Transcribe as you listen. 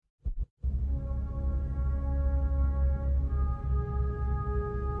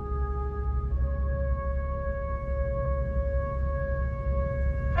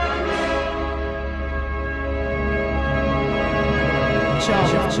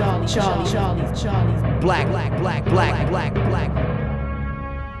Blac.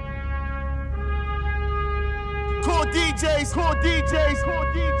 Core DJs.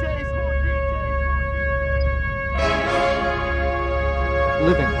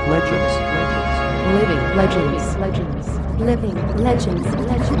 Living legends. Living legends. Living legends.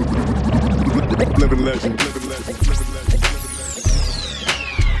 Living legend.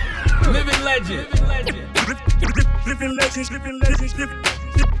 Living legend. Living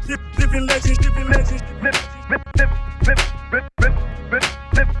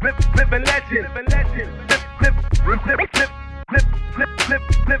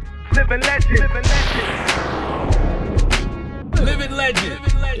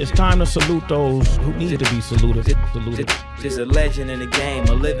legends. It's time to salute those who need to be saluted. There's a legend in the game,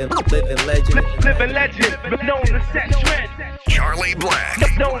 a living legend. Living legend, known to set trends. Charlie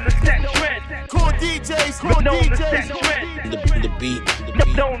Blac. Known to set trends. Core DJs. Known to set trends. The beat.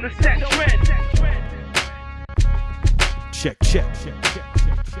 Known to set trends. Check.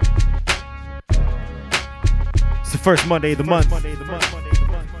 It's the first Monday of the month.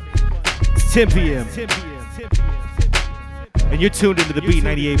 It's 10 p.m. And you're tuned into the beat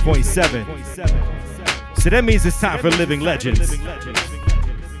 98.7. So that means it's time for Living Legends,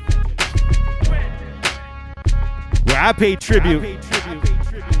 where I pay tribute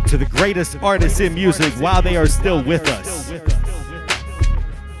to the greatest artists in music while they are still with us.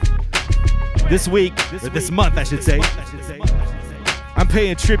 This week, or this month I should say, I'm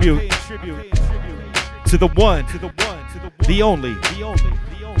paying tribute to the one, the only,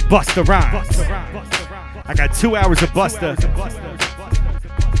 BUSTA Rhymes. I got 2 hours of BUSTA.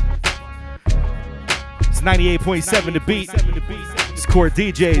 It's 98.7 the beat. It's Core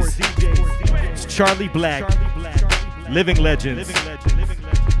DJs. It's Charlie Blac. Living Legends.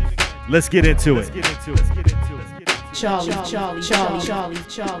 Let's get into it. Charlie.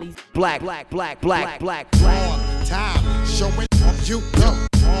 Blac. On time, showing you up.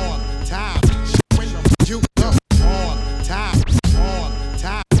 On time, showing you up. On time,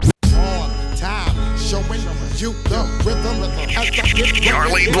 showing you the rhythm.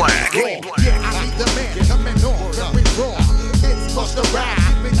 Charlie Blac. Yeah, I need the man coming on very raw. It's BUSTA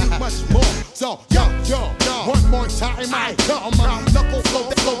Rhymes, giving you much more. So, yo, one more time I come. Knuckle flow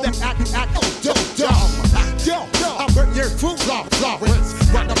that act, yo, I'm bring your food, Lawrence.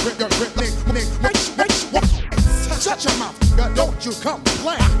 Run up with your grip, shut your mouth, don't you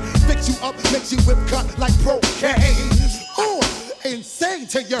complain. Fix you up, makes you whip cut like procaine. Ooh, insane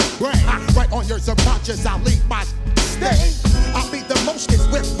to your brain. Right on your subconscious, I'll leave my stain. I'll be the mostest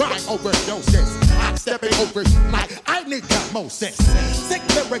with rhyme overdoses. I'm stepping over like I need osmosis. Sick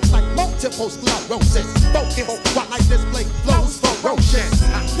lyrics like multiple sclerosis. Focus while I display flows ferocious.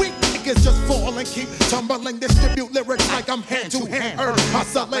 Weak niggas just fall and keep tumbling. Distribute lyrics like I'm hand to hand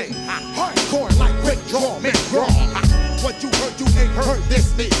hustling. Hardcore like Rick Draw. What you heard, you ain't heard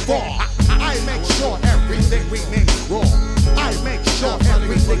this before. I make sure everything remains raw. I make sure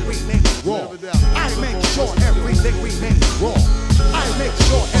everything remains raw. I make sure everything remains raw. I make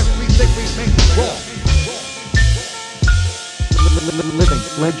sure everything remains raw. Living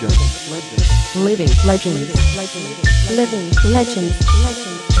legends. Living legends. Living legends.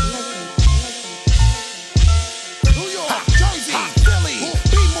 New York, Jersey, Philly,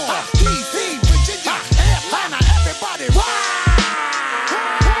 Baltimore, DC, Virginia, Atlanta, everybody rock!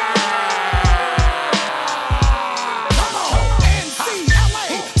 Come on, NC, LA,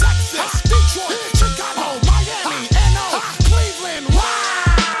 Texas, Detroit, Chicago, Miami, NO, Cleveland,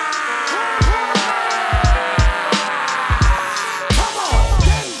 rock! Come on,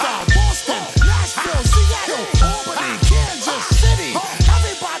 Denver, Boston, Nashville, Seattle, Albany, Kansas City,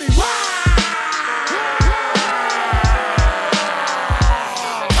 everybody rock!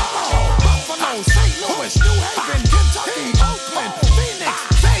 St. Louis, New Haven, Kentucky, Oakland, Phoenix,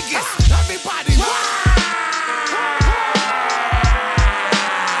 Vegas, everybody rock!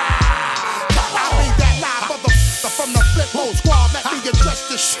 I'll be that live motherfucker from the flip mode squad. Let me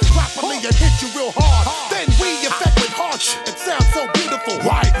adjust this shit properly and hit you real hard. Then we effect with harsh. It sounds so beautiful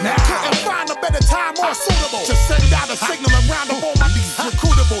right now. Couldn't find a better time more suitable to send out a signal and round up all my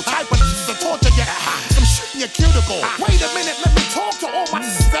recruitable type of to torture you. I'm shooting your cuticle. Wait a minute, let me talk to all my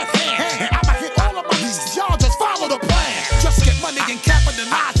that hand. I'ma hit all of my y'all just follow the plan. Just get money and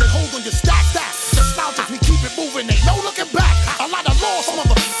capitalize and hold on your stack. The slouches, we keep it moving, ain't no looking back. A lot of lost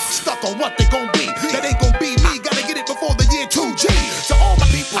stuck on what they gon' be. That ain't gon' be me, gotta get it before the year 2G. So all my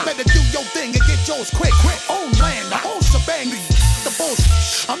people better do your thing and get yours quick. Own land, the whole shebang, the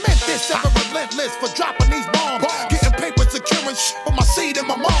bullshit. I meant this ever relentless for dropping these bombs. Getting paper, securing for my seed and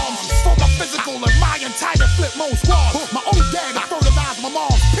my mom. For my physical and my entire flip mode squad. My old dad fertilized my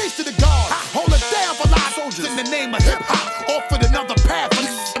mom's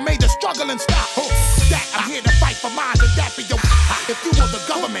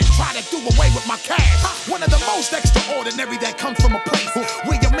visionary that comes from a place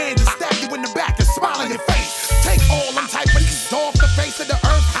where your man just stab you in the back and smile in your face. Take all them type of these off the face of the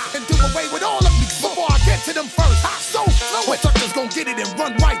earth and do away with all of these before I get to them first. So fluid, suckers gon' get it and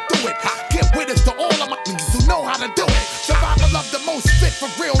run right through it. Get with us to all of my niggas who know how to do it. Survival of the most fit for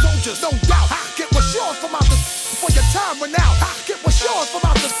real soldiers, no doubt. Get what's yours from out the for your time run out. Get what's yours from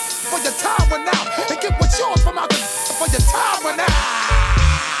out the for your time run out. And get what's yours from out the for your time run out.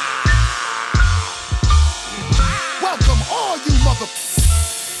 Welcome all you mother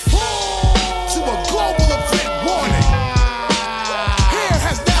to a global event warning. Here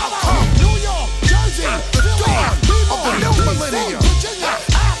has now come New York, Jersey, the dawn of the new millennium. Virginia,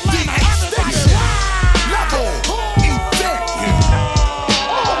 Atlanta, extinction level event.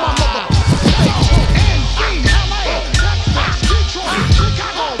 All my mother NC, LA, Texas, Detroit,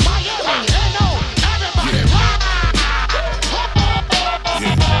 Chicago, Miami, NO, everybody.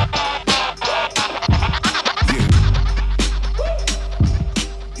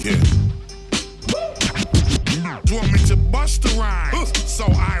 You want me to bust the rhymes? So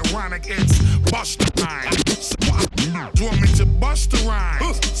ironic, it's bust the rhymes. You want me to bust the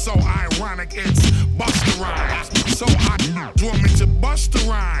rhymes? So ironic, it's bust the rhymes. You want me to bust the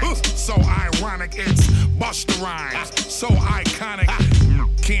rhymes? So ironic, it's bust the rhymes. So iconic,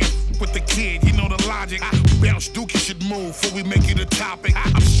 can't with the kid, you know the logic. Bounce Dookie should move before we make it a topic.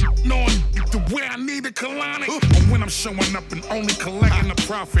 I'm shooting on the way I need a colonic. Or when I'm showing up and only collecting the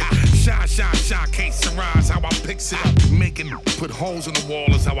profit. Shy, case Sarah's how I picks it up. Making, put holes in the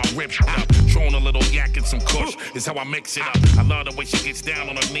wall is how I rip it up. Throwing a little yak and some kush is how I mix it up. I love the way she gets down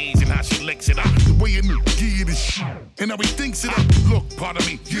on her knees and how she licks it up. The way you give this shit and how he thinks it up. Look, pardon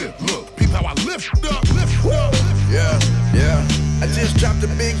me, yeah, look. Peep how I lift up. Yeah. I just dropped a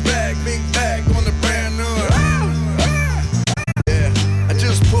big bag on the brand new. Yeah, I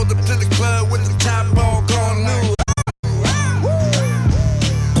just pulled up to the club with the top all gone new.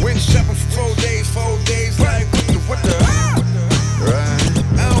 Went shopping for 4 days, like what the right?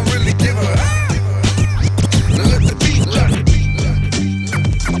 I don't really give a now let the beat drop.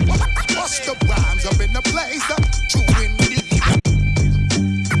 Bust the rhymes up in the place, true indeed.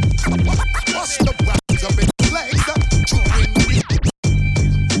 Bust the rhymes up in the place, true indeed.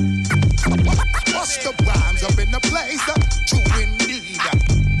 Bust the rhymes up in the place, true indeed.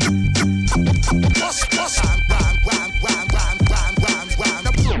 Bust rhyme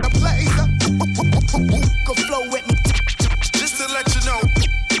the place. Who can flow with me? Just to let you know,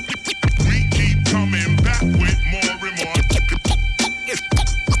 we keep coming back with more and more.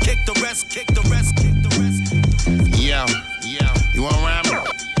 Kick the rest. Yo, you want rhyme?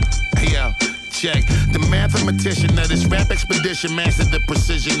 Yo, check. The mathematician of this rap expedition mastered the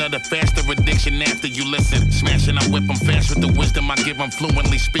precision of the faster addiction after you listen. Smashing, I whip them fast with the wisdom I give them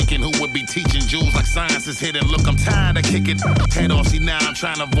fluently speaking. Who would be teaching jewels like science is hidden? Look, I'm tired of kicking head off. See, now I'm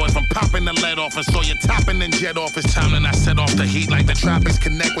trying to avoid from popping the lead off and saw you topping and jet off. It's time and I set off the heat like the tropics.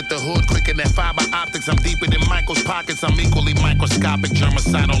 Connect with the hood quicker than fiber optics. I'm deeper than Michael's pockets. I'm equally microscopic,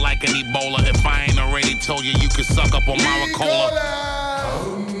 germicidal like an Ebola. If I ain't already told you, you could suck up on my Ricola.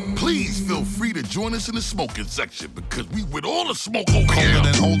 Please feel free to join us in the smoking section because we with all the smoke over here.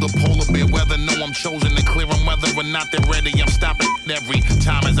 Colder than older polar bear weather. Know I'm chosen to clear them whether or not they're ready. I'm stopping every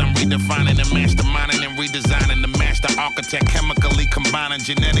time as I'm redefining and masterminding and redesigning the master architect. Chemically combining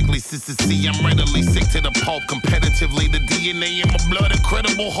genetically. See, I'm readily sick to the pulp. Competitively, the DNA in my blood,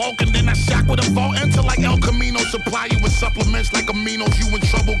 incredible Hulk. And then I shock with a fall enter like El Camino. Supply you with supplements like aminos. You in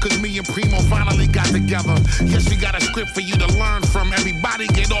trouble cause me and Primo finally got together. Yes, we got a script for you to learn from. Everybody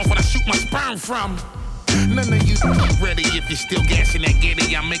get off when I shoot my sperm from. None of you ready if you're still gassing that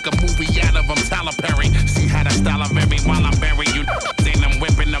giddy. I make a movie out of them, Tyler Perry. See how the style of every while I bury you. Then I'm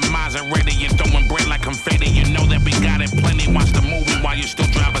whipping the Maserati and throwing bread like confetti. You know that we got it plenty. Watch the movie while you still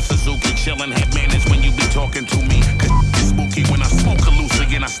drive a Suzuki. Chillin' head manners when you be talking to me. Cause it's spooky when I smoke a loose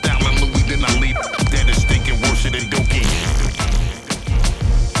again. I style a Louis, then I leave. Dead is stinking worse than Dookie.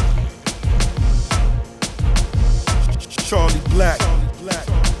 Charlie Blac.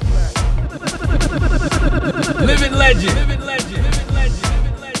 Living legend.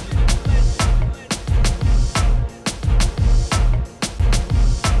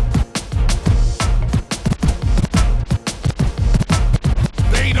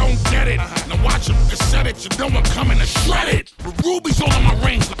 They don't get it. Now watch them. They said it. You know I'm coming to shred it. With rubies all on my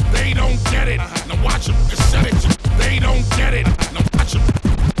rings. They don't get it. Now watch them. They said it. They don't get it. Now watch them.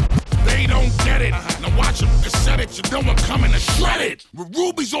 They they don't get it. Now watch them set it, you know I'm coming to shred it. With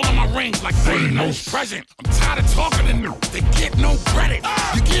rubies all on my rings like Thanos present. I'm tired of talking to them, they get no credit.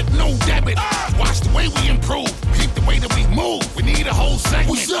 You get no debit. Watch the way we improve, keep the way that we move. We need a whole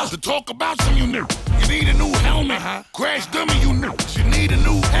segment to talk about some you knew. You need a new helmet, crash dummy you knew. You need a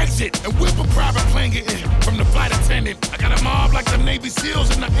new exit, and whip a private plane get in from the flight attendant. I got a mob like the Navy SEALs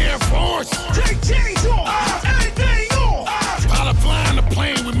in the Air Force. Take chains off, everything off. Pilot flying the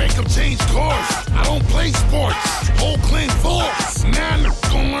plane, we make them change course. I don't play sports, whole clean force. Now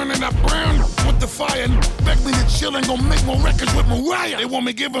gon' learn that I brown with the fire. Back me to chill and gon' make more records with Mariah. They want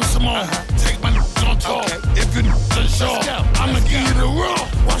me give them some more. Take my on talk. If you're unsure, I'ma give you the raw.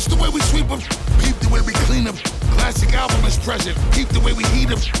 Watch the way we sweep them, peep the way we clean them. Classic album is present, keep the way we heat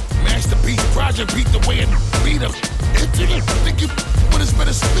them. Masterpiece project, beat the way it beat them. If you think you, but it's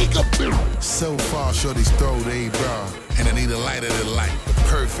better speak up. So far, shorties throw they bra, and I need a lighter to light the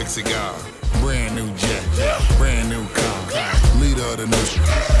perfect cigar. Brand new jet, brand new car, leader of the new,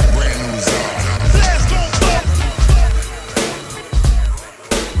 brand new czar. Let's go.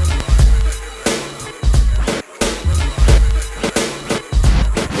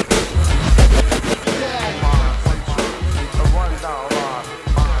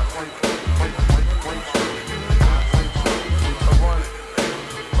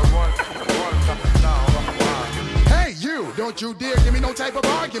 Don't you dare give me no type of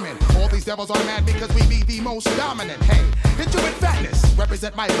argument. All these devils are mad because we be the most dominant. Hey, hit you with fatness,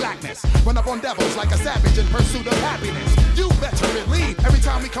 represent my blackness. Run up on devils like a savage in pursuit of happiness. You better believe, every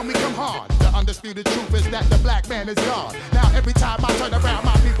time we come hard. The undisputed truth is that the black man is God. Now every time I turn around,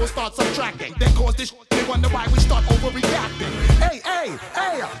 my people start subtracting. They cause this they wonder why we start overreacting. Hey,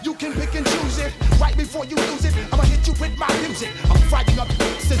 you can pick and choose it. Right before you lose it, I'ma hit you with my music. I'm fighting up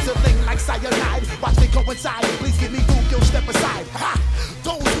sizzling like cyanide. Watch me go inside, please give me room, you'll step aside. Ha!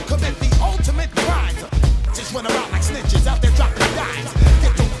 Those who commit the ultimate crimes just run around like snitches out there dropping dimes.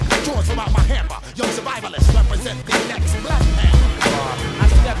 Get those drawers from out my hammer. Young survivalists represent the next black man. I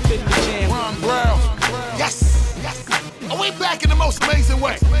stepped in the jam. Ron Brown. Yes. Are we back in the most amazing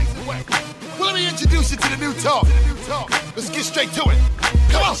way? Well, let me introduce you to the new talk. Let's get straight to it.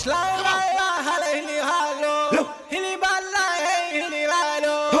 Come on.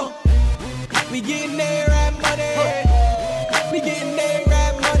 We getting there and money. We getting there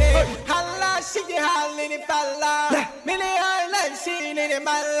and money. Holla, shit, holla, in the falla. Many islands, seen in the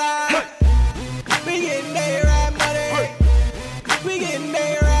mala. We getting there and money. We getting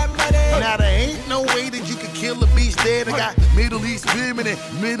there and money. Now there ain't no way that you can kill a beast dead. I got Middle East women and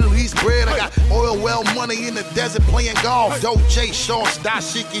Middle East bread. I got oil well money in the desert playing golf. Dolce shorts,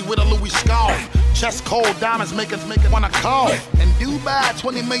 dashiki with a Louis scarf. Chest cold diamonds make us wanna call. And Dubai,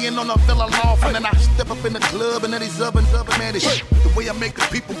 20 million on a villa loft. And then I step up in the club and then he's up, man, this shit. The way I make the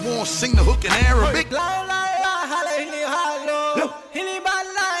people want to sing the hook in Arabic.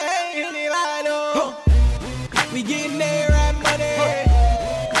 We getting there and money.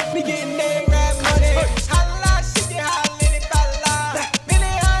 We getting there and money. Holla, shit, holla, in the falla. Many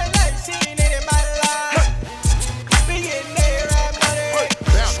islands, seen in the mala. We getting there and money.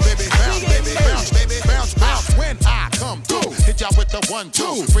 Bounce, baby, bounce, baby, bounce, baby, bounce, bounce. When I come through, hit y'all with the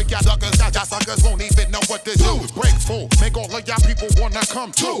 1-2. Freak y'all suckers won't even know what to do. Break full, make all of y'all people wanna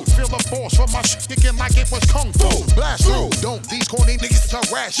come too. Feel the force from my shit, kicking like it was kung fu. Blast through, don't these corny niggas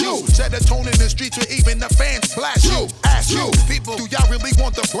harass you. Set a tone in the streets where even the fans blast you. Ask you, people, do y'all really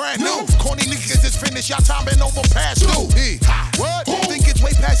want the brand new? Corny niggas is finished, y'all time been over past due. What? Think it's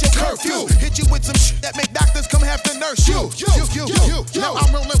way past your curfew. Hit you with some shit that make doctors come have to nurse you. Now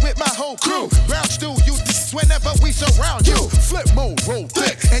I'm rolling with my whole crew. Ground stew, you this whenever we surround you. Flip mode, roll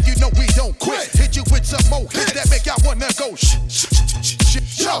thick, and you know we don't quit. Hit you with some more hits that make y'all wanna go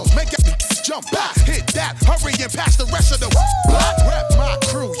yo, make y'all jump back, hit that, hurry and pass the rest of the block. Rap my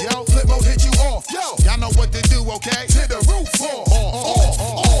crew, yo. Flip mode hit you off, yo. Y'all know what to do, okay? To the roof off,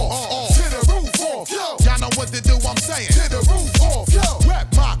 to the roof off, yo. Y'all know what to do, I'm saying. To the roof off, yo. Rap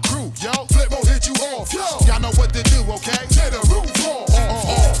my crew, yo. Flip mode hit you off, yo. Y'all know what to do, okay? To the roof off,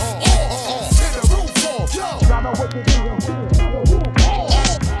 to the roof off, yo. Y'all know what to do,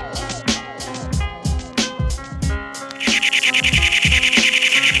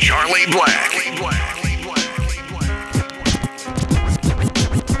 Charlie Blac.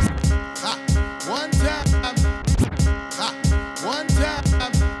 One time, one time,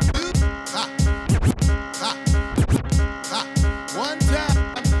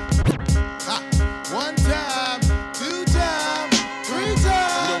 one time, 2 times, 3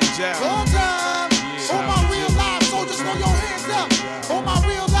 times, 4 times. All my real live soldiers, throw your hands up. All my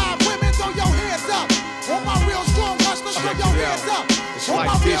real live women, throw your hands up. All my real strong hustlers, throw your hands up. All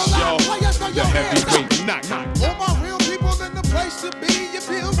like this, y'all. The heavyweight knock. All my real people in the place to be. You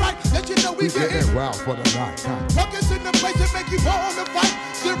feel right, that you know we getting wild for the night. Ruckus in the place that make you wanna fight.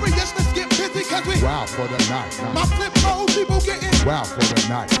 Serious, let's get busy, cause we Wild for the night. my flip mode people getting Wild for the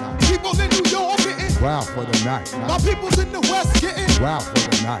night. people in New York getting Wild for the night. my peoples in the West getting Wild for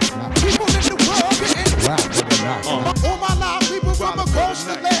the night. people in the world getting Wild for the night. all my live people from across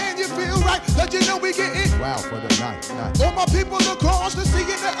the land. You feel right, cause you know we getting Wild for the night. all my people across the sea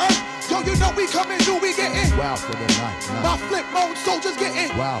and the earth. Yo, you know we coming through, we getting Wild for the night. my flip mode soldiers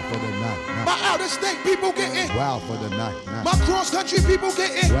getting Wild for the night. my outer state people getting Wild for the night. my cross country people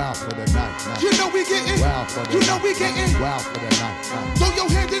getting Wild for the night. you know we getting Wild for the you know we getting Wild for the night. throw your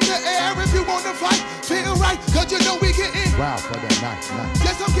hand in the air if you wanna fight. Feel right, cause you know we getting Wild for the night.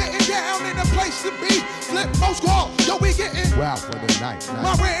 yes, I'm getting down in a place to be. Flip most squad, yo, we getting Wild for the night.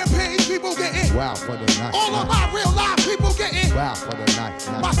 my rampage people getting Wild for the night. all of my real life people getting Wild for the night.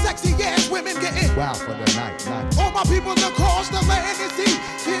 my sexy ass women getting Wild for the night. all my people across the land and sea.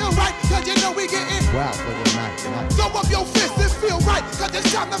 Feel right, cause you know we getting Wild for the night. throw up your fist and feel right, cause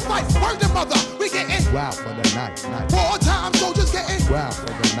it's time to fight. Word the mother, we getting Wild for the night. wartime soldiers getting Wild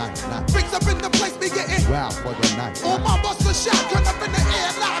for the night. bricks up in the place, we getting Wild for the night. all my buster shotgun up in the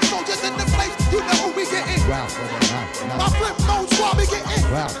air, live soldiers in the place. You know who we getting Wild for the night. my flip mode squad, we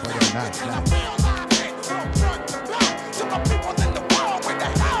getting Wild for the night. to my people in the world, where the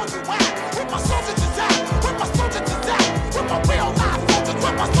hell you at? Where my soldiers is at? Where my soldiers is at? Where my real life soldiers?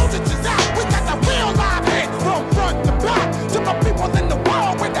 Where my soldiers is at? We got the real live hits from front to back. To my people in the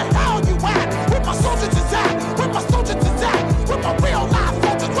world, where the hell you at? Where my soldiers is at? Where my soldiers is at? Where my real life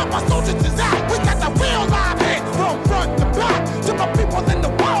soldiers? Where my soldiers is at? We got the real live hits from front to back. To my people in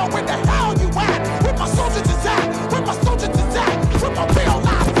the world, where the hell you at? Where my soldiers is at? Where my soldiers is at? Where my real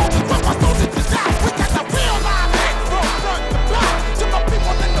life soldiers? Where my soldiers is at? We got the real live hits from front to back. To my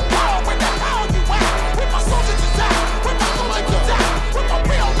people in the world, where the hell you at? Where my soldiers is at? Where my soldiers is at? Where my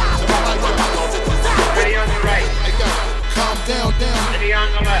real life soldiers? Where my soldiers is at? Ready on the right. Hey yo, calm down. Ready on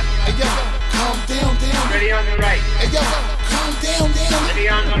the left. Hey yo, calm down. Ready on the right. Hey yo, calm down. Ready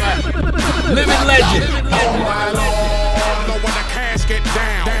on the left. Living legend. All night long, know when the cash get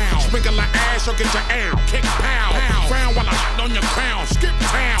down. Sprinkle the ash or get your air kick pow. Frown while I shit on your crown. Skip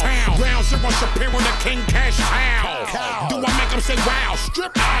town. Ground zero Shapiro the king cash cow. Do I make them say wow?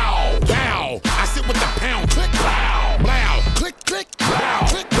 Strip out. Bow. I sit with the pound. Click blow. Blow. Click click. Blow.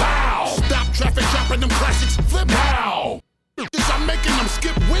 Click blow. Stop traffic dropping them classics. Flip now. I'm making them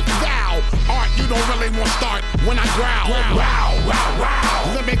skip with thou. Art you don't really want to start when I growl. Wow.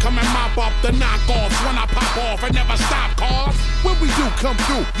 Let me come and mop up the knockoffs when I pop off and never stop, cause when we do come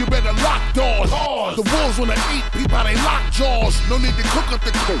through, you better lock doors. The wolves wanna eat people, they lock jaws. No need to cook up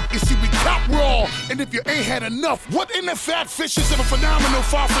the cook. You see, we cop raw. And if you ain't had enough, what in the fat fishes of a phenomenal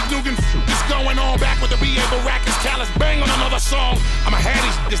far from Nugan? It's going on back with the B.A. Baracus Callus. Bang on another song. I'm a haddy,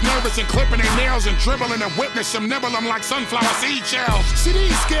 just nervous and clipping their nails and dribbling and witness them nibble them like sunflower seed shells. See,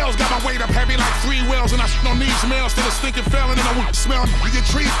 these scales got my weight up heavy like 3 wheels, and I shit on these smells to the stinking felon, and I won't smell. You get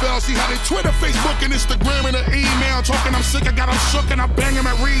tree fell. See how they Twitter, Facebook, and Instagram, and the email talking. I'm sick, I got them shook, and I bang them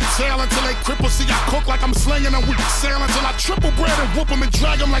at retail until they cripple. See, I cook like I'm slinging a weak sail until I triple bread and whoop them and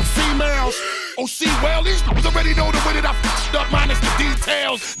drag them like females. Oh, see, well, these already know the way that I f***ed up, minus the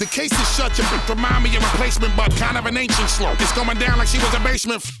details. The case is shut, your bitch remind me of replacement, but kind of an ancient slope. It's going down like she was a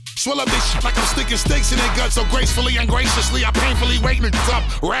basement. Swell up this shit like I'm sticking stakes in their guts, so gracefully and graciously, I painfully waiting it up.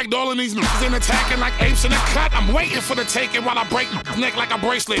 Ragdolling these niggas and attacking like apes in a cut. I'm waiting for the taking while I break neck like a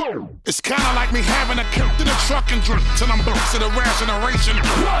bracelet. It's kinda like me having a kid in a truck and drink till I'm boxed to the ration.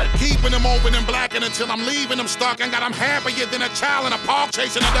 Keeping them open and blacking until I'm leaving them stuck. And got them happier than a child in a park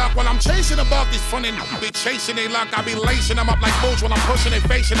chasing a duck. While I'm chasing a buck, these funny be chasing they luck. I be lacing them up like boots while I'm pushing they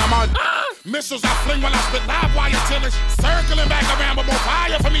facing them on. Missiles I fling when I spit live wire till it's circling back around, but more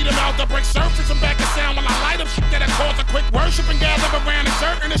fire for me to melt the break surface and back the sound when I light up shit that cause a quick worship and gather around and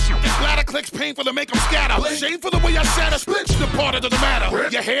certain this shit. This bladder clicks painful to make them scatter. Shameful the way I shatter, split the part, it doesn't matter.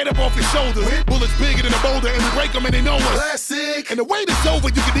 Your head up off your shoulders, bullets bigger than a boulder, and we break them and they know us. Classic. And the wait is over,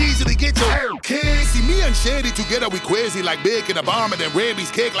 you can easily get your kids. See me and Shady together, we crazy like big in a bomb and then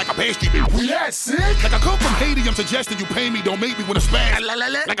rabies cake like a pastry. We that sick? Like I come from Haiti, I'm suggesting you pay me, don't make me wanna spaz.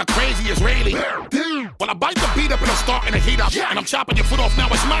 Like a crazy Israeli. When I bite the beat up and I'm starting to heat up, and I'm chopping your foot off, now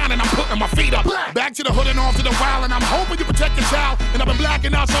it's mine and I'm putting my feet up. Back to the hood and off to the wild, and I'm hoping you protect the child. And I've been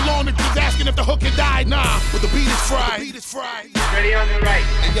blacking out so long that kids asking if the hook had died. Nah, but the beat is fried. Ready on the right.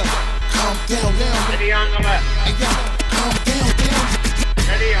 Hey yo, calm down. Ready on the left. Hey yo, calm down.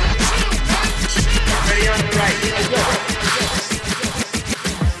 Ready on the right. Hey yo.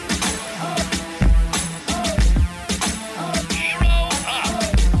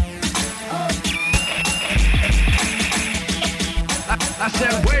 I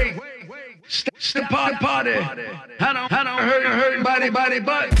said, wait, step party. I don't hurt body,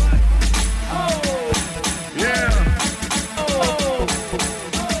 but. Oh, yeah. Oh,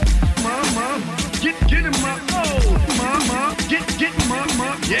 mama, get him up. Oh, mama, get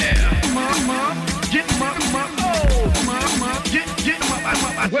mama, yeah. Mama, get mama. Oh, mama, get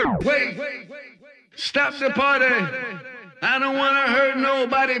mama. Wait, stop the party. I don't wanna hurt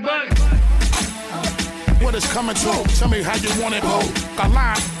nobody, but. What is coming to? Tell me how you want it, ho. A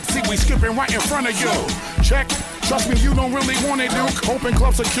line, see we skipping right in front of you. Check, trust me, you don't really want it, Duke. Open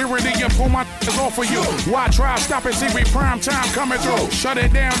club security and pull my off for you. Why try stop and see we prime time coming through? Shut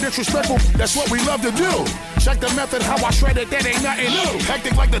it down, disrespectful, that's what we love to do. Check the method, how I shred it, that ain't nothing new.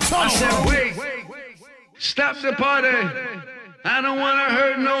 Hectic like the tunnel. I said, wait, stop the party. I don't wanna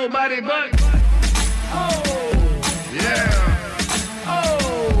hurt nobody, but. Oh, yeah.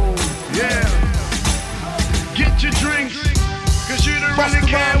 Oh, yeah. Get your drinks, cause you don't really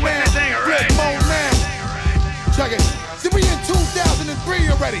care what they think, alright? Check it. See, we in 2003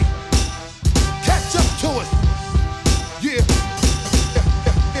 already. Catch up to us. Yeah.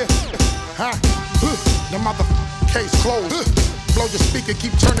 Huh? The mother case closed. Blow your speaker,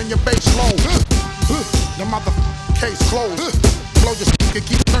 keep turning your bass low. The mother case closed. Blow your speaker,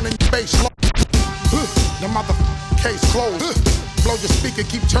 keep turning your bass low. The mother case closed. Blow your speaker,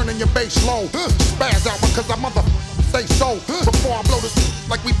 keep turning your bass low. Spaz out because I mother say so. Before I blow this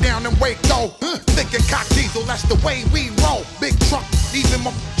like we down in Waco. Thinking cock diesel, that's the way we roll. Big truck, even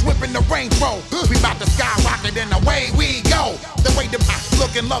my whipping the Range Rover. We bout to skyrocket and away we go. The way the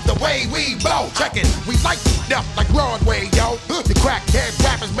looking, love the way we blow. Check it, we light up like Broadway, yo. The crackhead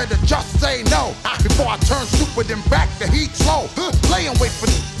rappers better just say no. Before I turn stupid and back the heat slow. Lay and wait for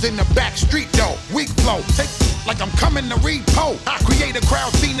in the back street though. Weak flow, take like I'm coming to repo. Create a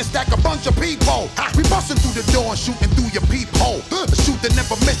crowd scene and stack a bunch of people. We bustin' through the door and shooting through your peephole. The shoot that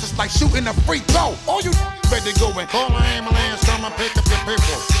never misses like shooting a free throw. All you ready to go and call an ambulance, come and pick up your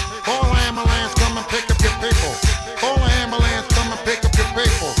people. Call an ambulance, come and pick up your people. Call an ambulance, come and pick up your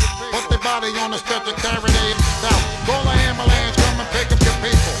people. Put their body on the stretcher, carry their out. Call an ambulance, come and pick up your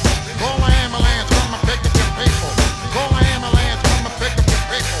people. Call an ambulance, come and pick up your people. Call an ambulance, come and pick up your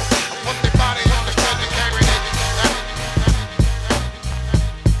people. Put their body on the stretcher, carry their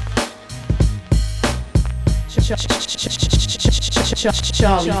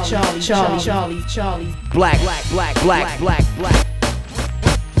Charlie. Blac.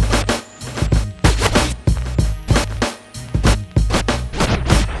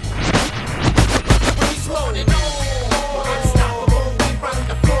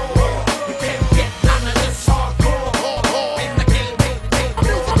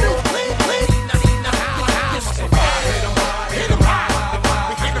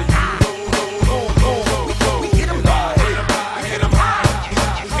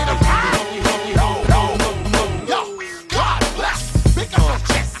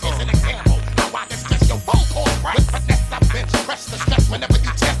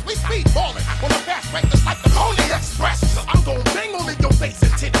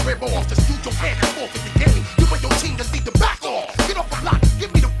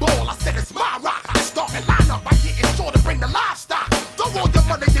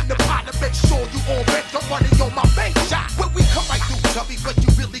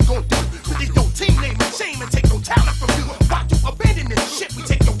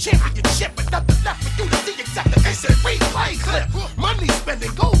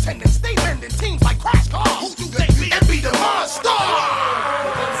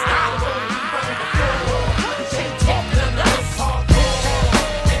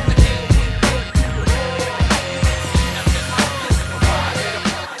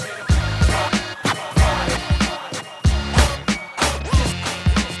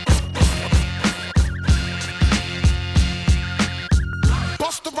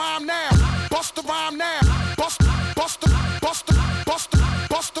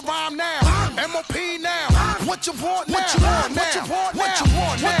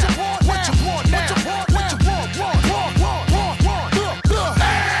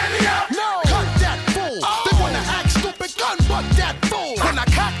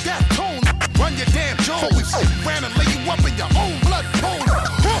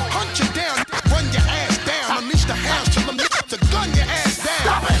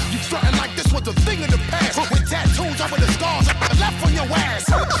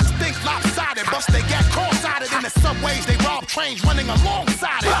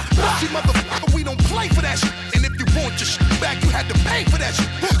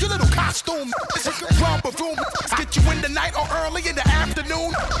 Get you in the night or early in the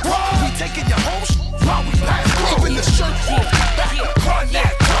afternoon. We taking your host while we pass through. Even the shirt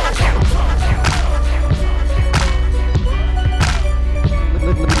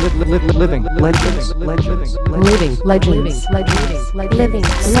Living legends. Living legends. Living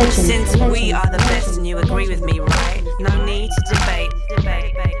legends. Since we are the best and you agree with me, right? No need to debate.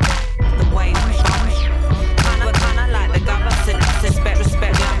 The way we kinda like the government. Respect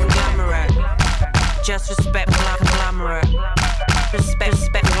conglomerate. Just respect conglomerate. Respect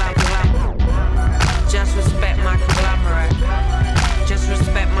conglomerate. Just respect my conglomerate. Just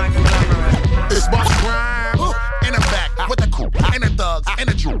respect my conglomerate. It's Boss Rhyme in the back with the crew, in the thugs, in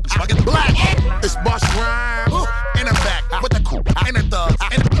the troops. Fucking black. It's Boss Rhyme in the back with the crew, in the thugs,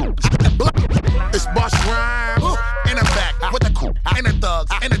 in the troops. Black. It's Boss Rhyme in the back with the crew, in the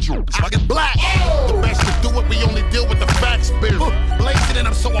thugs, in the troops. Fucking black. The best to do it, we only deal with the facts, beer. Blazing and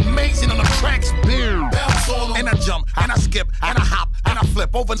I'm so amazing on the tracks, beer. And I jump, and I skip, and I hop, and I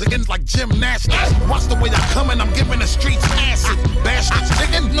flip over again like gymnastics. Watch the way I come and I'm giving the streets acid. Bastards,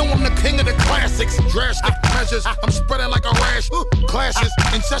 niggas know I'm the king of the classics. Drastic measures, I'm spreading like a rash. Clashes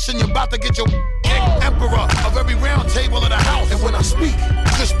in session, you're about to get your emperor of every round table of the house. And when I speak,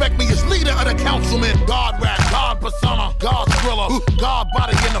 disrespect me as leader of the councilman. God rap, God persona, God thriller, God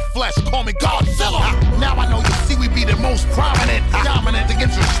body in the flesh. Call me Godzilla. Now I know you see we be the most prominent, dominant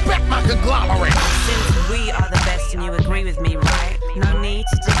against respect my conglomerate. Since we are the best and you agree with me, right? No need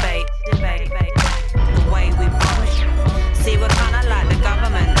to debate. The way we bomb. See, we're kinda like the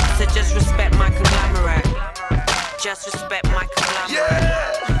government, so just respect my conglomerate. Just respect my conglomerate.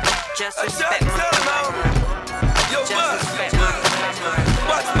 Just respect my conglomerate. Just respect my conglomerate.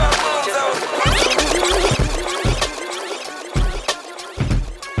 Watch my moves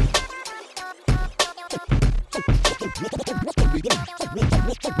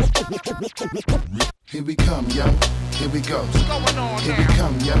Here we come, yo. Here we go. What's going on Here now? we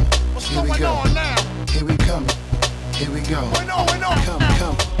come, yo. What's Here we going go. on now? Here we come. Here we go. We know.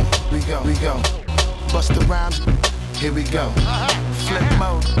 Come. We go. Bust the rhymes. Here we go. Flip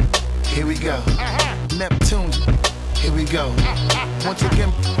mode. Here we go. Neptune. Here we go. Once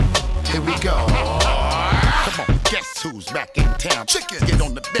again. Here we go. Come on, guess who's back in town? Chickens, get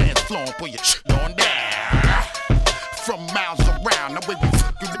on the dance floor and put your shit on down. From miles around, the way we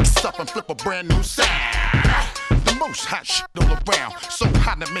fucking this up and flip a brand new sound. The most hot shit all around. So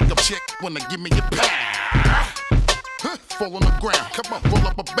hot to make a chick wanna give me a pound. Fall on the ground, come on, roll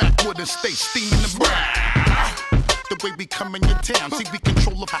up a backwood and stay steaming the brown. The way we come in your town, see we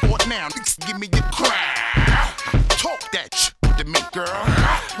control the fort now. Give me your crown. Talk that shit to me, girl.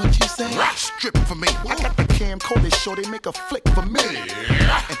 What you say? Strip for me. I got the camcorder, show they make a flick for me.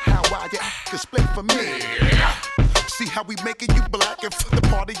 And how I can split for me. See how we making you black and fuck the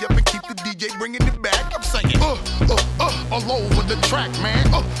party up and keep the DJ bringing it back. I'm saying, all over the track, man.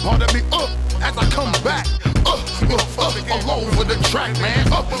 Pardon me, as I come back. All over the track, man.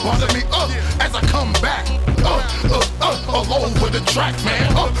 Pardon me, as I come back. All over the track,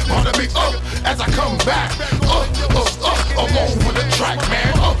 man. Pardon me, as I come back. All over the track,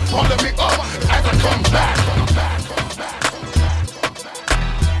 man. Pardon me, as I come back.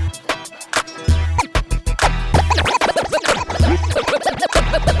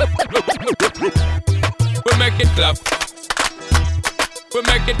 We make it clap. We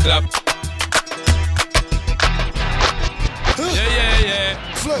make it clap. Yeah.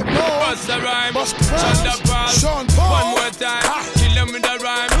 Flip mode. Bust a rhyme. Sean Paul. One more time. Kill them with a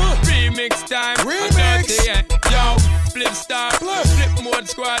rhyme. Remix time. Remix. Yo, flip star. Flip mode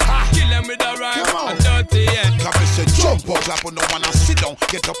squad. Kill them with a rhyme. Come on. Dirty, yeah. Clap and say jump up, clap on the one and sit down.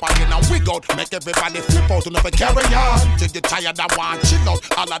 Get up again and wig out. Make everybody flip out and never carry on. Till you tired and want chill out.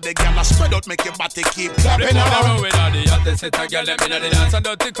 All of the gyal spread out, make your body keep clapping on. With all the hottest set a girl them inna the dance and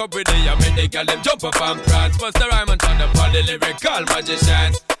don't take up with the make the girl them jump up and prance. Bust the rhyme and turn up all the lyrical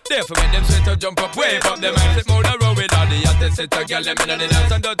magicians. Therefore make them sweat to jump up, wave up them hands. Flip mode a roll with all the hottest set a girl them inna the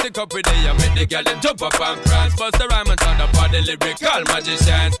dance and don't take up with the make the girl them jump up and prance. Bust the rhyme and turn up all the lyrical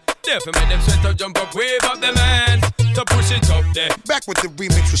magicians. Therefore make them sweat to jump up, wave up them hands. To push it up there. Back with the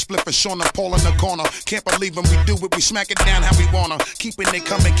remix with Spliff and Sean and Paul in the corner. Can't believe when we do it, we smack it down how we wanna. Keeping it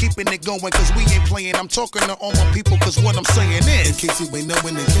coming, keeping it going, cause we ain't playing. I'm talking to all my people, cause what I'm saying is, in case you ain't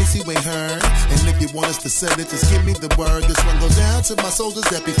knowing, in case you ain't heard, and if you want us to sell it, just give me the word. This one goes down to my soldiers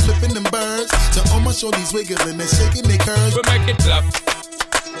that be flipping them birds. To all my shorties wiggling and shaking their curves. We make it clap.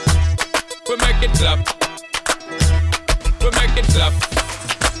 We make it clap. We make it clap.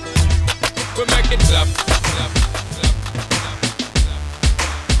 We make it clap.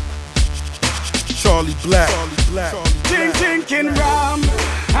 Charlie Blac. Drinking rum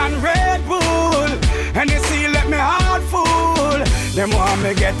and Red Bull, and you see let me heart full. Them want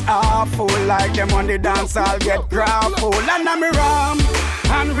me get awful, like them on the dance I'll get grappled. And I'm rum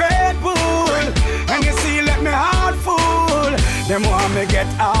and Red Bull, and you see let me heart full. Them want me get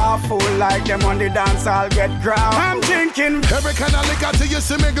awful, like them on the dance I'll get grappled. I'm drinking every kind of liquor till you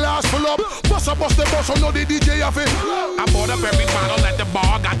see me glass full up. Bust the boss, so know the DJ of it. I bought up every bottle at the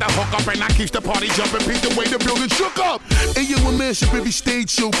bar, got the hook up, and I keep the party jumping. Beat the way the building shook up. And you a man should every stage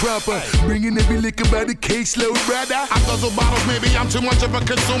show proper, bringing every liquor by the caseload, brother. I guzzle bottles, maybe I'm too much of a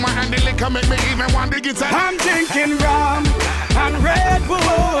consumer, and the liquor make me even want to get tired. I'm drinking rum and Red Bull,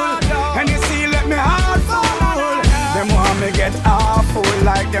 and you see let me heart full. Them want me get awful,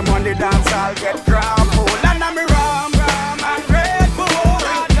 like them on the dance I'll get grappled. And I'm rum and Red Bull,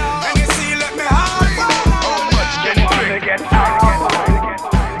 and you see let me heart full. Them want me get awful.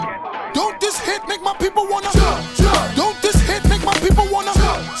 Don't this hit make my people wanna? Don't this hit make my people wanna?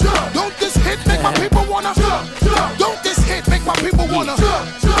 Don't this hit make my people wanna? Don't this hit make my people wanna?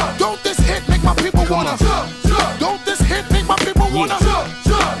 Don't this hit make my people wanna? Don't this hit make my people wanna?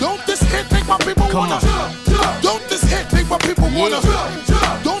 Don't this hit make my people wanna? Don't this hit make my people wanna?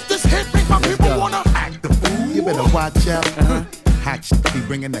 Don't this hit make my people wanna? Act the fool, you better watch out. Hot shit be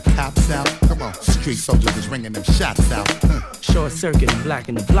bringing the cops out. Come on, street soldiers is ringing them shots out. Short circuit and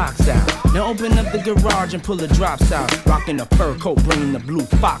blacking the blocks out. Now open up the garage and pull the drops out. Rocking the fur coat, bringing the blue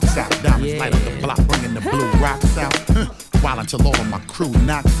fox out. Diamonds light up the block, bringing the blue rocks out. While until all of my crew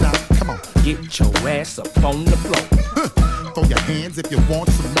knocks out. Come on, get your ass up on the floor. Throw your hands if you want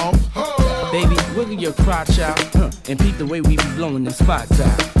some more. Baby, wiggle your crotch out, and peep the way we be blowing them spots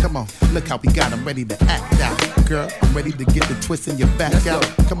out. Come on, look how we got them ready to act out. Girl, I'm ready to get the twist in your back. Let's out.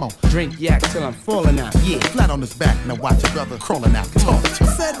 Go. Come on, drink yak till I'm falling out. Yeah, flat on his back. Now watch your brother crawling out. Talk to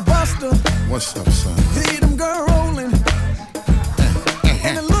him. Said Busta, what's up, son? See them girl rolling,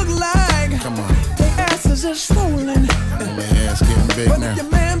 and it look like come on, their asses are swollen. My ass getting big but now. If your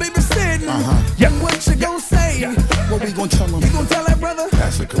man baby sitting, what you gon' say? What we gon' tell him? You gon' tell that brother?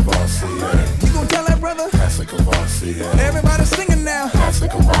 Pass a Cavassier. You gon' tell that brother? Pass a Cavassier. Everybody singing now. Pass a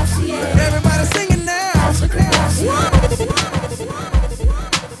Cavassier. Everybody singing now. Pass a Cavassier.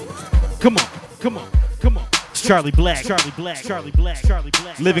 Come on, come on, come on. It's Charlie Blac, Charlie Blac, Charlie Blac, Charlie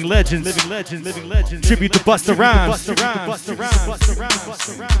Blac. Living legends, living legends, living legends. Tribute to BUSTA Rhymes. BUSTA Rhymes.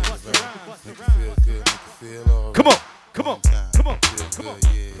 Come on, come on, come on, come on.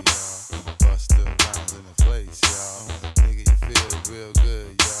 BUSTA Rhymes in the place, y'all. Nigga, you feel real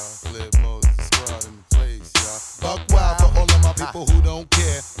good, y'all. Flip Moses squad in the place, y'all. Buck wild for all of my people who don't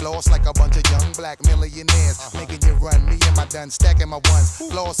care. Floss like a bunch of young black millionaires. Making you run, me and my done stacking my ones.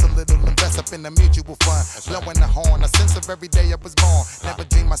 Floss a little, invest up in the mutual fund. Blowing the horn, a sense of every day I was born. Never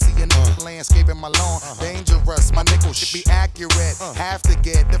dream I see a new landscape in my lawn. Dangerous, my nickel should be accurate. Have to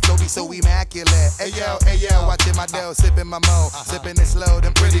get the flow be so immaculate. Hey yo, watching my dough, sipping my mo. Sipping it slow,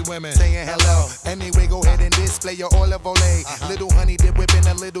 them pretty women saying hello. Anyway, go ahead and display your olive oil. Little honey dip whipping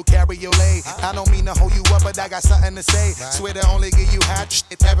a little cabriolet. I don't mean to hold you up, but I got something to say. Swear to only give you hot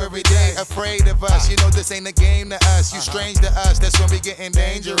shit every day. Afraid of us, you know this ain't a game to us. You strange to us, that's when we getting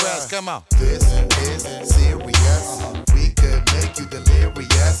dangerous. Come on. This is serious. We could make you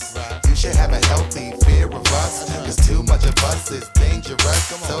delirious. You should have a healthy fear of us. Cause too much of us is dangerous.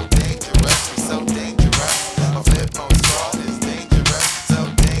 So dangerous, we so dangerous. A flip mode squad is dangerous. So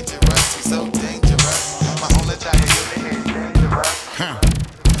dangerous, we so dangerous. My whole entire unit is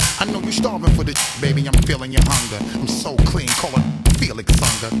dangerous. I know you starving for this, baby. I'm feeling your hunger. I'm so clean, call it Felix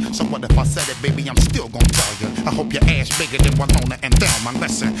hunger. So what if I said it, baby? I'm still gonna tell you. I hope your ass bigger than Winona and Thelma.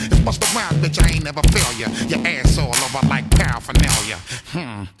 Listen, it's BUSTA Rhymes, bitch. I ain't never fail ya. Your ass all over like paraphernalia.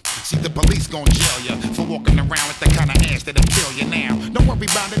 See, the police gon' jail ya for walking around with the kind of ass that'll kill you now. Don't worry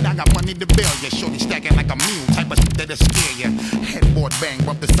about it, I got money to bail ya. Shorty stacking like a mule, type of shit that'll scare ya. Headboard bang,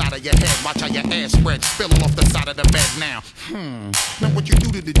 bump the side of your head. Watch how your ass spread, spill off the side of the bed now. Now what you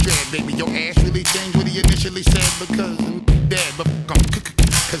do to the dread, baby? Your ass really changed what he initially said because I'm dead, but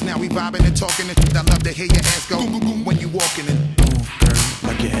cause now we vibing and talking and shit. I love to hear your ass go when you walking and move, girl,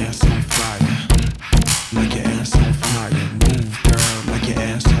 like your ass on fire. Like your ass on fire. Move, girl, like your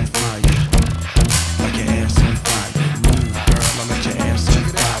ass on fire. Like your ass on fire. Move, girl, I like your ass on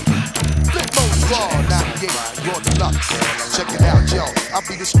fire. Flip mode squad, 98, raw deluxe. Check it out, yo. I'll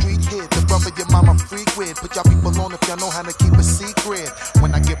be the street kid, the brother your mama freak with. Put y'all people on if y'all know how to keep a secret.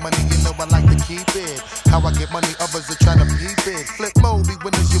 When I get money, you know I like to keep it. How I get money, others are trying to peep it. Flip mode, be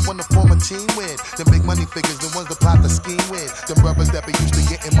winners you wanna form a team with. The big money figures, the ones that plot the scheme with. The brothers that be used to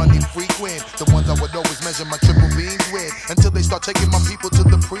getting money frequent. The ones I would always measure my triple beams with. Until they start taking my people to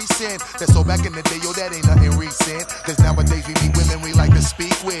the precinct. That's all back in the day, yo, that ain't nothing recent. Cause nowadays we meet women we like to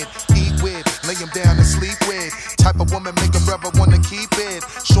speak with, eat with, lay them down and sleep with. Type of woman make a brother wanna keep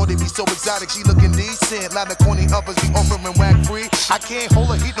so exotic, she looking decent. Lot of corny others be offering whack free. I can't hold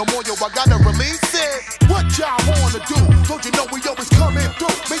her heat no more, yo, I gotta release it. What y'all wanna do? Don't you know we always coming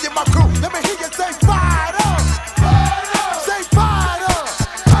through? Me and my crew, let me hear you say fired up. Say fired up.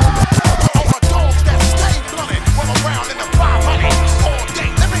 All my dogs that stay blunted, roll around in the 500 all day.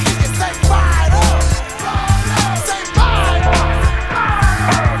 Let me hear you say fired up. Say fired up.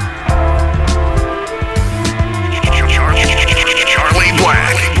 Charlie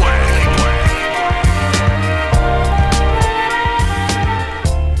Blac.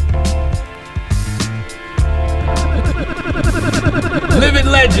 Living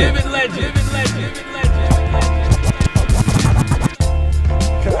legend.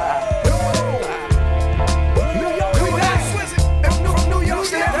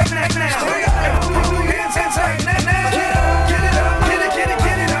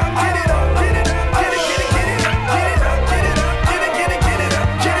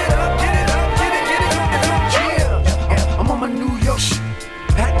 I'm on my New York shit.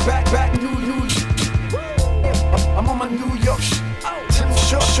 Back, new. I'm on my New York shit.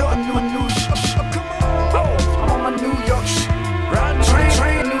 Short, new shit. I'm on my New York shit. Riding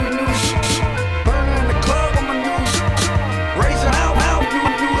train, new shit. Burning in the club on my new shit. Raising out,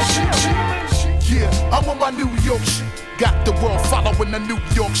 new shit. Yeah, I'm on my New York shit. Got the world following the New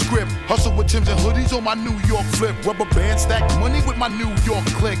York script. Hustle with Timbs and hoodies on my New York flip. Rubber band stack money with my New York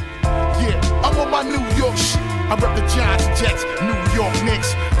click. Yeah, I'm on my New York shit. I rep the Giants and Jets, New York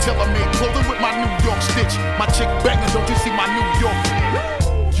Knicks. Tailor-made clothing with my New York stitch. My chick banging, don't you see my New York?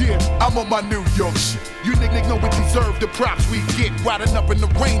 Yeah, I'm on my New York shit. You niggas know we deserve the props we get. Riding up in the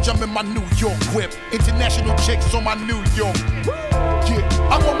range, I'm in my New York whip. International chicks on my New York. Yeah,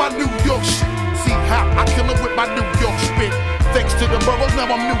 I'm on my New York shit. See how I kill 'em with my New York spit. Thanks to the boroughs, now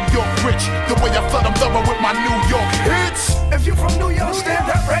I'm New York rich. The way I flood them thorough with my New York hits. If you from New York, stand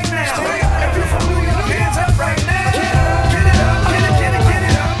up right now. If you from New York, hands up right now. Get it up, get it up, get it up, get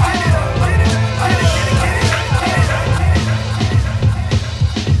it up, get it up, get it up.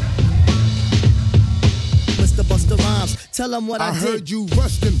 Mr. Busta Rhymes, tell them what I did. heard you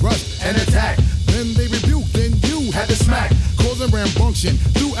rushed and attacked. Then they rebuked, then you had to smack. Causing rambunction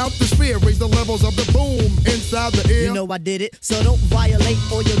throughout the sphere. Raise the levels of the boom inside the ear. You know I did it, so don't violate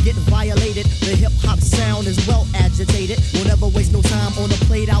or you'll get violated. The hip-hop sound is well agitated. We'll never waste no time on a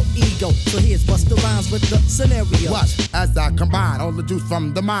played-out ego. So here's Busta Rhymes with the scenario. Watch as I combine all the juice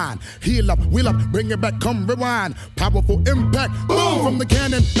from the mind. Heal up, wheel up, bring it back, come rewind. Powerful impact, boom from the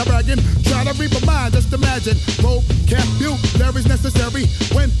cannon. Now bragging, try to read my mind, just imagine. Vocabulary's necessary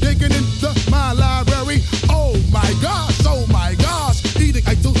when digging into my library. Oh my gosh, eating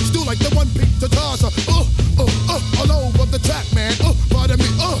I do stew like the one pizza tosser. All over the track, man. Pardon me,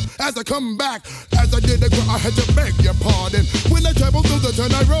 as I come back. As I did it, I had to beg your pardon. When I travel through the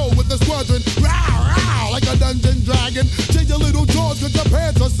turn, I roll with the squadron. Row, like a dungeon dragon. Change your little jaws, cause your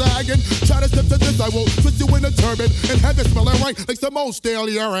pants are sagging. Try to step to this, I will twist you in a turban. And have it smelling right like some old stale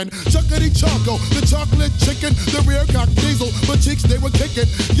urine. Chuckity choco, the chocolate chicken. The rear cock diesel, but cheeks they were kicking.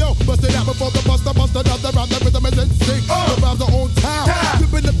 Yo, bust it out before the buster another round. The rhythm is in sync. The rhymes are on town.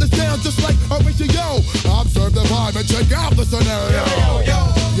 Ripping up the sound just like a ratio. Observe the vibe and check out the scenario.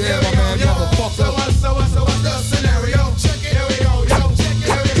 Yeah, my man, motherfucker. So what's the scenario? Check it. Here we go, yo. Check it.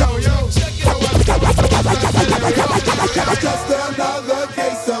 Here we go, yo. Check it. What's the scenario? Just another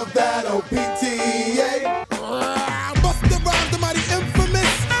case of that OPTA. Busta Rhymes, the mighty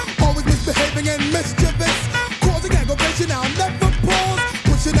infamous. Always misbehaving and mischievous. Causing aggravation, I'll never pause.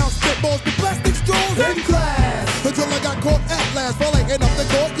 Pushing out spitballs to plastic straws. In class. Until I got caught at last for laying up the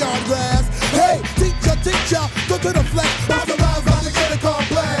courtyard grass. Hey, teacher, go to the flex. Busta Rhymes about to get a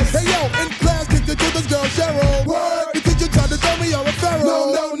complex. Hey yo, in class, kicked it to this girl Cheryl. What? The teacher tried to tell me you're a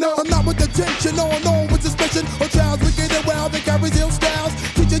pharaoh. No. I'm not with attention, no with suspicion. Or child's wicked and wild, they carry ill styles.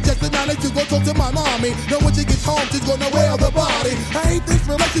 Teacher just acknowledge you go talk to my mommy. Now when she gets home, she's gonna wail the body. I hate this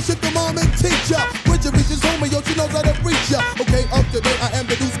relationship, the mom and teacher. When she reaches home, yo, she knows how to reach ya. Okay, up to date, I am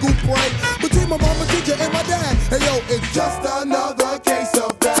the new school pray. Between my mama, teacher, and my dad. Hey yo, it's just another case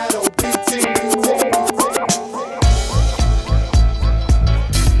of that OPT.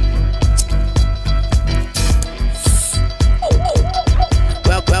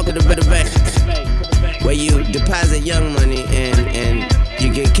 Welcome to the bank, where you deposit young money and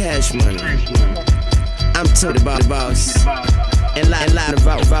you get cash money. I'm talking about the boss and lie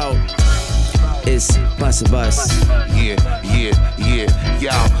about It's Bust a Bus. Yeah.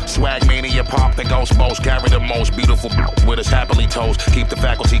 Yo, swag mania pop the ghost most. Carry the most beautiful with us happily toast. Keep the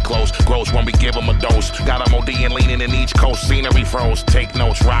faculty close. Grows when we give them a dose. Got them OD and leaning in each coast. Scenery froze. Take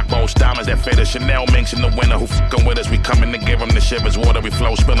notes. Rock boats. Diamonds that fit us. Chanel minks in the winter. Who fucking with us? We coming to give them the shivers. Watery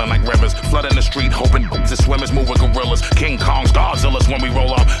flow. Spilling like rivers. Flooding the street. Hoping the swimmers moving gorillas. King Kongs. Godzillas when we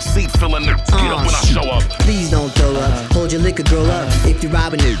roll up. Seat filling the get up when I show up. Please don't throw up. Hold your liquor, grow up. If you're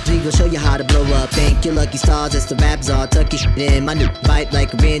robbing it, we gon' show you how to blow up. Thank your lucky stars. It's the rap czar. Tuck your shit in. My new bite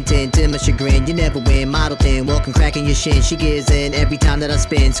like a Ben 10 to my chagrin. You never win. Model thin. Walking, cracking your shin. She gives in every time that I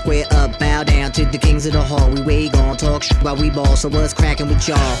spin. Square up, bow down to the kings of the hall. We way gon' talk shit while we ball. So what's cracking with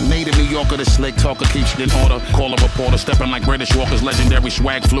y'all? Native New Yorker, the slick talker keeps it in order. Call a reporter, stepping like British walkers. Legendary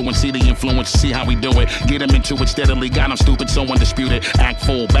swag fluency, the influence. See how we do it. Get them into it steadily. Got them stupid, so undisputed. Act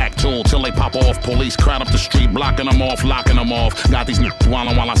full, back tool till they pop off. Police crowd up the street, blocking them off, locking them off. Got these niggas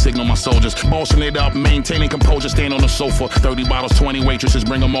wildin' while I signal my soldiers. Bossing it up, maintaining composure, stand on the sofa. 30 bottles, 20 waitresses,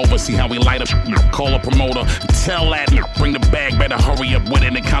 bring them over. See how we light up. Call a promoter, tell that bring the bag, better hurry up with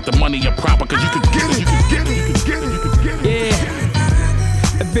it and count the money up proper, cause you can get it, you can get it, you can get it, you can get it.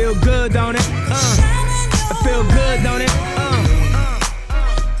 Yeah, it feel good, don't it? It feel good, don't it?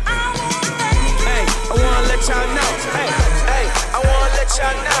 Hey, I wanna let y'all know. Hey, I wanna let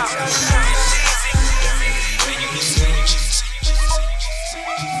y'all know.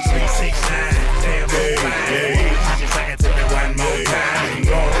 369, damn, just like it to me one more time.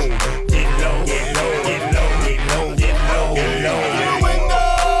 Go, get low, get low, get low, get low, get low, get low. To the window,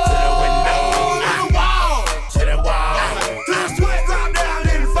 to the wall, to the wall. To the sweat drop down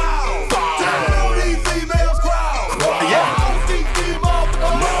and fall. Tell all these females crawl. Yeah.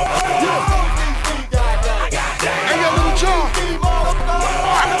 Hey, yo, Little John,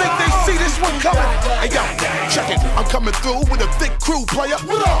 I think they see this one coming. Hey, yo, check it. I'm coming through with a thick crew, player.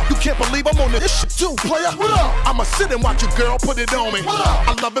 What up? You can't believe I'm on this shit too, player. What up? I'ma sit and watch your girl put it on me. What up?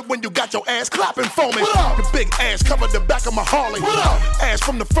 I love it when you got your ass clapping for me. What up? The big ass covered the back of my Harley. What up? Ass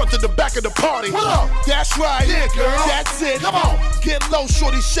from the front to the back of the party. What up? That's right. Yeah, girl. That's it. Come on. Get low,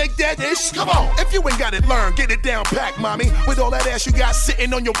 shorty, shake that ish. Come on. If you ain't got it, learn. Get it down, pack, mommy. With all that ass you got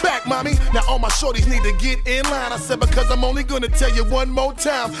sitting on your back, mommy. Now all my shorties need to get in line. I said because I'm only gonna tell you one more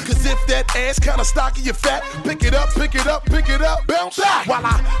time. Cause if that ass kinda stocky, you fat, pick it up, pick it up, pick it up, bounce back. While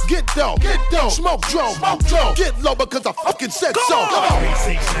I get dough, smoke drone, get low because I fucking said so. Come on.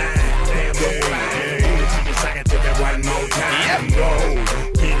 369, damn, just like it to me one more time. Go,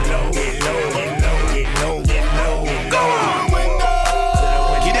 get low, get low, get low, get low, get low, get low. Go on.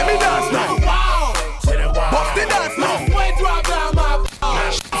 Get every dance now. To the wall. Bust the dance now. Sweat drop down my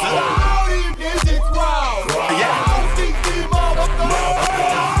All these bitches crawl. Yeah.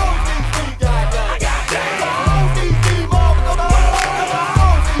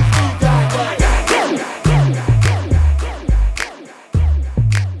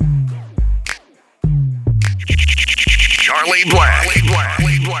 Charlie Blac.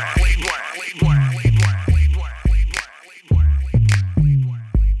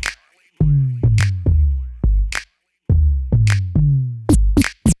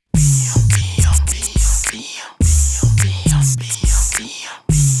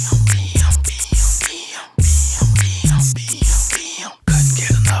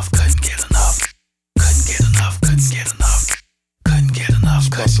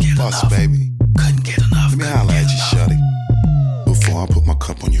 Bust, baby. Couldn't get enough. Let me holler at you, shorty. Before I put my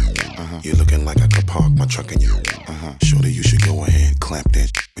cup on you, you're looking like I could park my truck in you. Shorty, you should go ahead, clap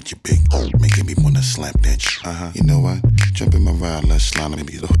that with your big making me wanna slap that. You know what? Jump in my ride, let's slide.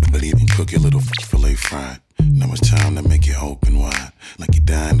 Maybe you believe and cook your little filet fried. Now it's time to make it open wide, like you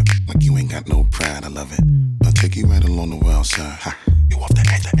dying, like you ain't got no pride. I love it. I'll take you right along the wild side. You off the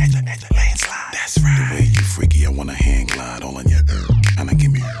edge, landslide. That's right. The way you freaky, I wanna hand glide all on your I'ma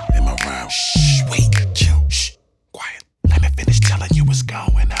give me in my rhyme. Shh, wait, chill, shh, quiet. Let me finish telling you what's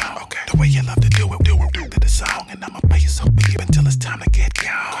going on. Okay. The way you love to do it to the song, and I'ma play you so big until it's time to get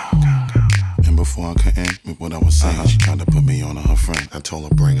gone. And before I could end with what I was saying, she tried to put me on her friend. I told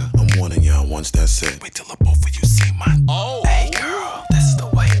her, bring her. I'm warning y'all once that's said. Wait till the both of you see my. Oh. Hey girl, this is the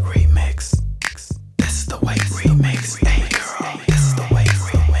way remix. This is the way remix. Hey girl, this is the way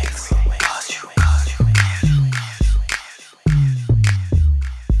remix. Cause you.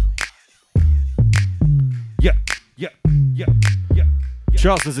 Yeah.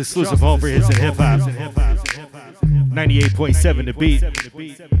 Charleston's exclusive home for hits and hip hop. 98.7 The Beat.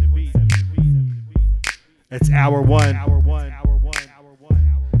 It's hour one.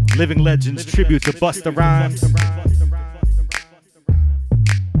 Living Legends tribute to Busta Rhymes.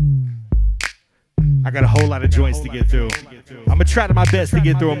 I got a whole lot of joints to get through. I'm gonna try my best to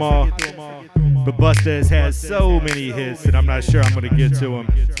get through them all. But Busta has had so many hits that I'm not sure I'm gonna get to them.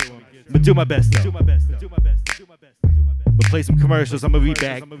 But do my best though. But play some commercials. I'm gonna be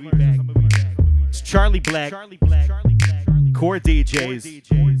back. It's Charlie Blac, Core DJs,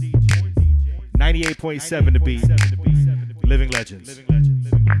 98.7 The Beat, Living Legends.